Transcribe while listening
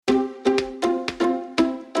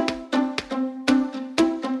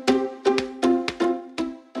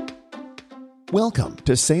Welcome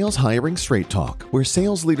to Sales Hiring Straight Talk, where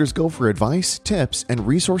sales leaders go for advice, tips, and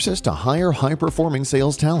resources to hire high-performing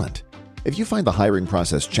sales talent. If you find the hiring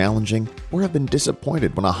process challenging or have been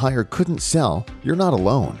disappointed when a hire couldn't sell, you're not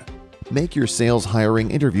alone. Make your sales hiring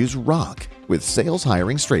interviews rock with Sales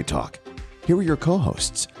Hiring Straight Talk. Here are your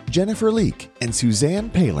co-hosts, Jennifer Leek and Suzanne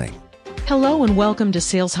Paling. Hello and welcome to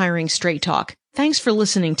Sales Hiring Straight Talk. Thanks for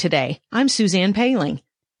listening today. I'm Suzanne Paling.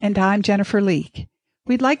 And I'm Jennifer Leek.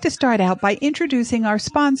 We'd like to start out by introducing our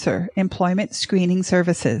sponsor, Employment Screening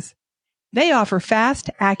Services. They offer fast,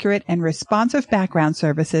 accurate, and responsive background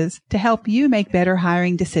services to help you make better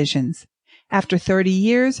hiring decisions. After 30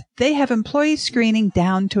 years, they have employee screening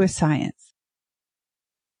down to a science.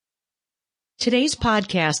 Today's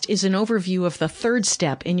podcast is an overview of the third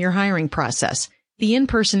step in your hiring process, the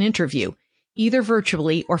in-person interview, either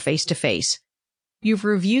virtually or face-to-face. You've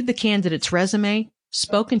reviewed the candidate's resume,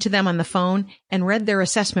 spoken to them on the phone, and read their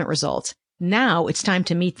assessment results. Now it's time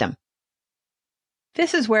to meet them.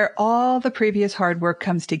 This is where all the previous hard work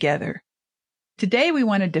comes together. Today we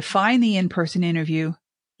want to define the in-person interview,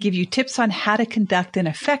 give you tips on how to conduct an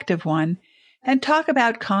effective one, and talk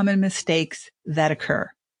about common mistakes that occur.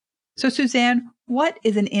 So Suzanne, what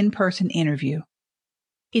is an in-person interview?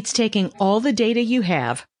 It's taking all the data you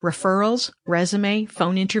have, referrals, resume,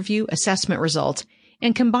 phone interview, assessment results,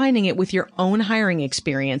 and combining it with your own hiring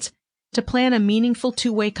experience to plan a meaningful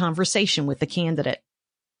two-way conversation with the candidate.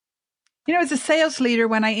 You know, as a sales leader,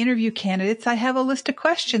 when I interview candidates, I have a list of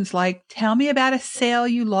questions like, tell me about a sale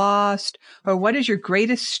you lost, or what is your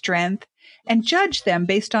greatest strength, and judge them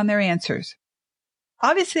based on their answers.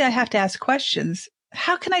 Obviously, I have to ask questions.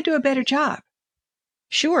 How can I do a better job?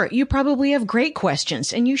 Sure, you probably have great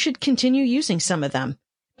questions, and you should continue using some of them.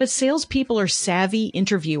 But salespeople are savvy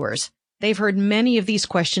interviewers. They've heard many of these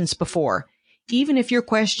questions before. Even if your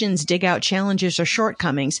questions dig out challenges or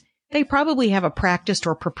shortcomings, they probably have a practiced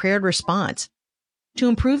or prepared response. To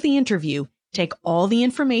improve the interview, take all the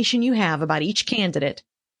information you have about each candidate,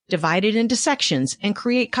 divide it into sections, and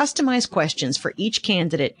create customized questions for each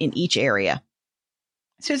candidate in each area.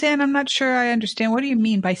 Suzanne, I'm not sure I understand. What do you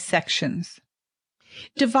mean by sections?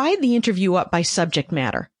 Divide the interview up by subject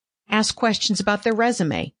matter. Ask questions about their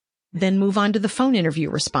resume, then move on to the phone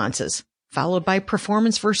interview responses, followed by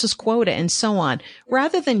performance versus quota and so on,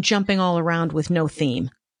 rather than jumping all around with no theme.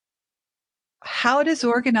 How does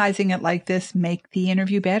organizing it like this make the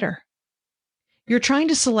interview better? You're trying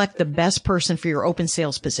to select the best person for your open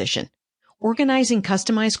sales position. Organizing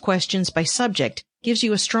customized questions by subject gives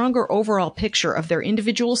you a stronger overall picture of their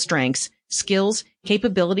individual strengths, skills,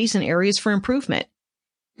 capabilities, and areas for improvement.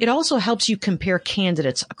 It also helps you compare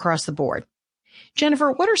candidates across the board.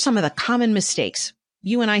 Jennifer, what are some of the common mistakes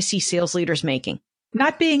you and I see sales leaders making?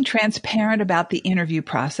 Not being transparent about the interview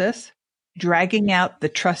process, dragging out the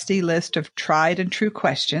trusty list of tried and true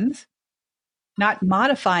questions, not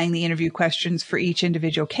modifying the interview questions for each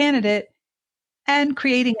individual candidate, and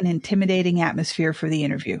creating an intimidating atmosphere for the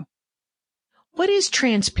interview. What is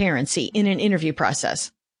transparency in an interview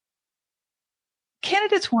process?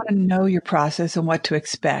 Candidates want to know your process and what to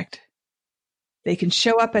expect. They can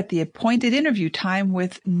show up at the appointed interview time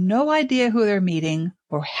with no idea who they're meeting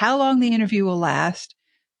or how long the interview will last.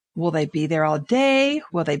 Will they be there all day?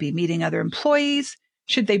 Will they be meeting other employees?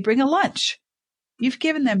 Should they bring a lunch? You've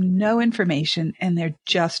given them no information and they're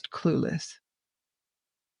just clueless.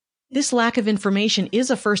 This lack of information is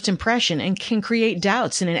a first impression and can create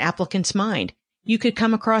doubts in an applicant's mind. You could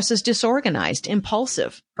come across as disorganized,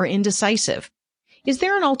 impulsive, or indecisive. Is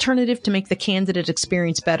there an alternative to make the candidate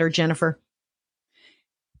experience better, Jennifer?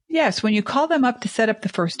 Yes, when you call them up to set up the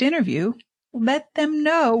first interview, let them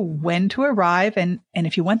know when to arrive, and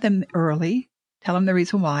if you want them early, tell them the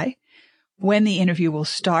reason why, when the interview will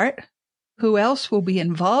start, who else will be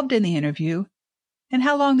involved in the interview, and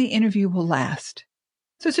how long the interview will last.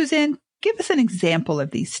 So, Suzanne, give us an example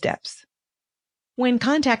of these steps. When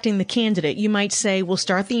contacting the candidate, you might say, we'll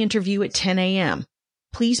start the interview at 10 a.m.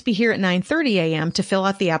 Please be here at 9:30 a.m. to fill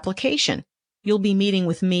out the application. You'll be meeting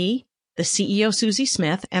with me, the CEO, Susie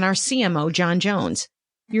Smith, and our CMO, John Jones.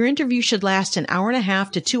 Your interview should last an hour and a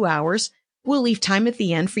half to 2 hours. We'll leave time at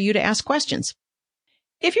the end for you to ask questions.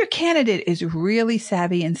 If your candidate is really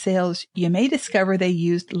savvy in sales, you may discover they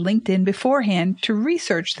used LinkedIn beforehand to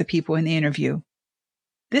research the people in the interview.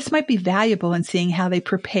 This might be valuable in seeing how they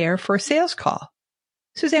prepare for a sales call.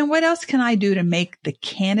 Suzanne, what else can I do to make the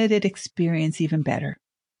candidate experience even better?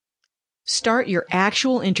 Start your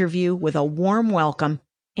actual interview with a warm welcome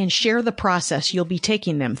and share the process you'll be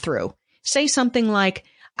taking them through. Say something like,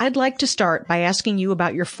 I'd like to start by asking you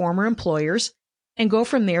about your former employers and go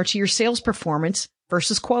from there to your sales performance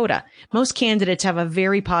versus quota. Most candidates have a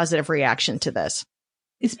very positive reaction to this.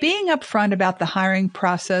 Is being upfront about the hiring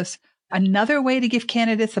process another way to give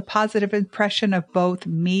candidates a positive impression of both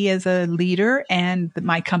me as a leader and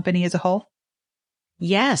my company as a whole?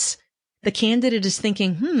 Yes. The candidate is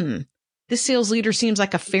thinking, this sales leader seems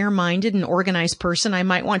like a fair-minded and organized person I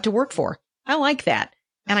might want to work for. I like that.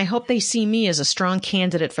 And I hope they see me as a strong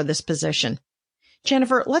candidate for this position.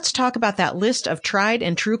 Jennifer, let's talk about that list of tried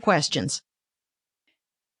and true questions.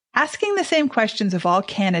 Asking the same questions of all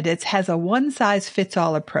candidates has a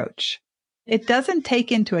one-size-fits-all approach. It doesn't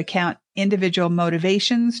take into account individual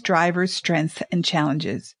motivations, drivers, strengths, and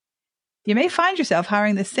challenges. You may find yourself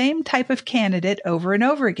hiring the same type of candidate over and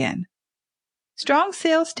over again. Strong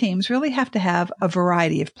sales teams really have to have a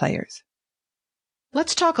variety of players.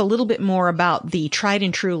 Let's talk a little bit more about the tried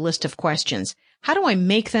and true list of questions. How do I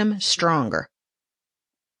make them stronger?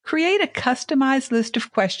 Create a customized list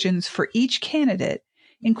of questions for each candidate,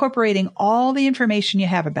 incorporating all the information you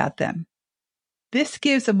have about them. This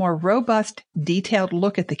gives a more robust, detailed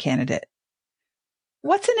look at the candidate.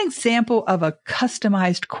 What's an example of a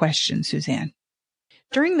customized question, Suzanne?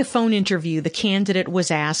 During the phone interview, the candidate was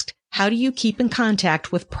asked, how do you keep in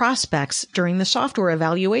contact with prospects during the software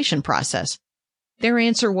evaluation process? Their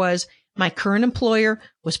answer was, my current employer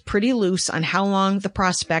was pretty loose on how long the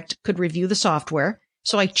prospect could review the software,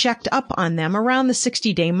 so I checked up on them around the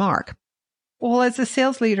 60-day mark. Well, as a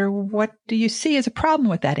sales leader, what do you see as a problem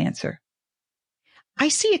with that answer? I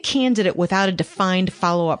see a candidate without a defined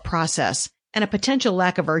follow-up process and a potential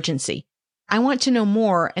lack of urgency. I want to know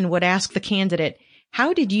more and would ask the candidate,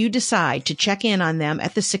 how did you decide to check in on them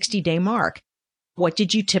at the 60-day mark? What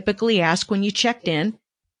did you typically ask when you checked in?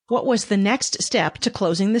 What was the next step to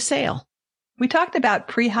closing the sale? We talked about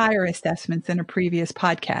pre-hire assessments in a previous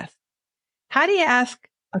podcast. How do you ask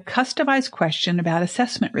a customized question about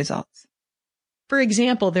assessment results? For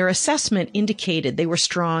example, their assessment indicated they were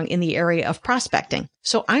strong in the area of prospecting.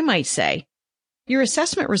 So I might say, your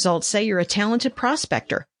assessment results say you're a talented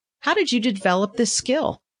prospector. How did you develop this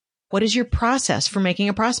skill? What is your process for making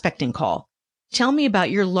a prospecting call? Tell me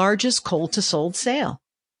about your largest cold to sold sale.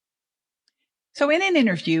 So in an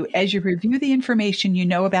interview, as you review the information you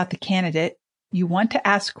know about the candidate, you want to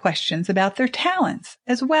ask questions about their talents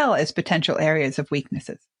as well as potential areas of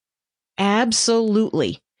weaknesses.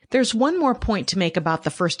 Absolutely. There's one more point to make about the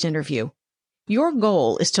first interview. Your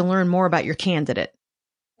goal is to learn more about your candidate.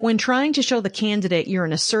 When trying to show the candidate you're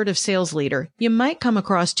an assertive sales leader, you might come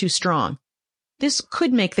across too strong. This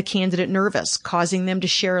could make the candidate nervous, causing them to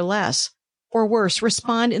share less, or worse,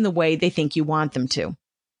 respond in the way they think you want them to.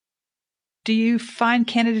 Do you find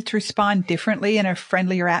candidates respond differently in a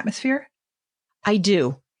friendlier atmosphere? I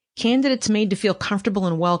do. Candidates made to feel comfortable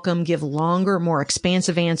and welcome give longer, more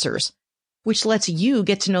expansive answers, which lets you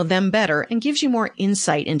get to know them better and gives you more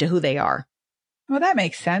insight into who they are. Well, that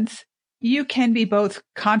makes sense. You can be both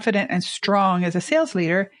confident and strong as a sales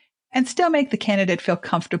leader and still make the candidate feel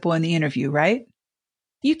comfortable in the interview, right?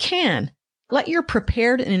 You can. Let your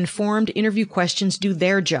prepared and informed interview questions do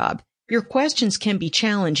their job. Your questions can be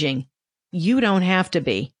challenging. You don't have to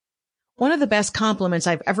be. One of the best compliments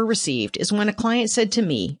I've ever received is when a client said to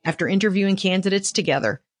me after interviewing candidates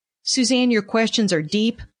together, Suzanne, your questions are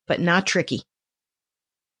deep, but not tricky.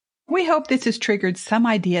 We hope this has triggered some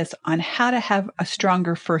ideas on how to have a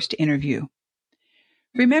stronger first interview.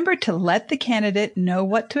 Remember to let the candidate know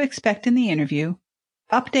what to expect in the interview,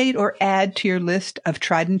 update or add to your list of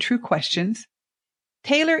tried and true questions,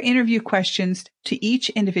 tailor interview questions to each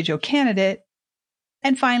individual candidate,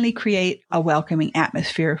 and finally create a welcoming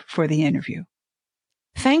atmosphere for the interview.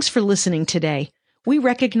 Thanks for listening today. We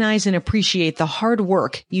recognize and appreciate the hard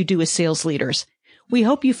work you do as sales leaders. We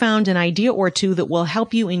hope you found an idea or two that will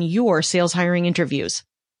help you in your sales hiring interviews.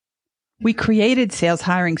 We created Sales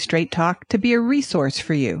Hiring Straight Talk to be a resource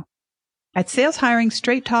for you. At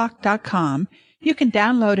saleshiringstraighttalk.com, you can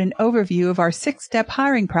download an overview of our 6-step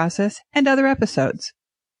hiring process and other episodes.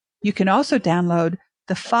 You can also download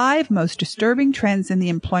the 5 most disturbing trends in the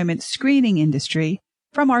employment screening industry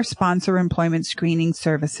from our sponsor employment screening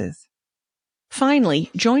services. Finally,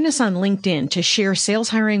 join us on LinkedIn to share sales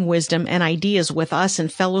hiring wisdom and ideas with us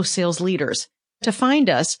and fellow sales leaders. To find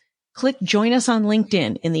us, click Join Us on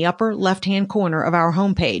LinkedIn in the upper left-hand corner of our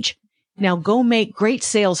homepage. Now go make great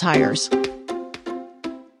sales hires.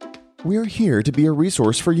 We're here to be a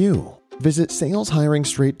resource for you. Visit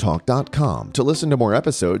saleshiringstraighttalk.com to listen to more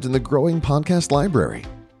episodes in the growing podcast library.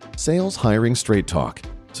 Sales Hiring Straight Talk,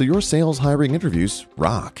 so your sales hiring interviews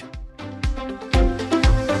rock.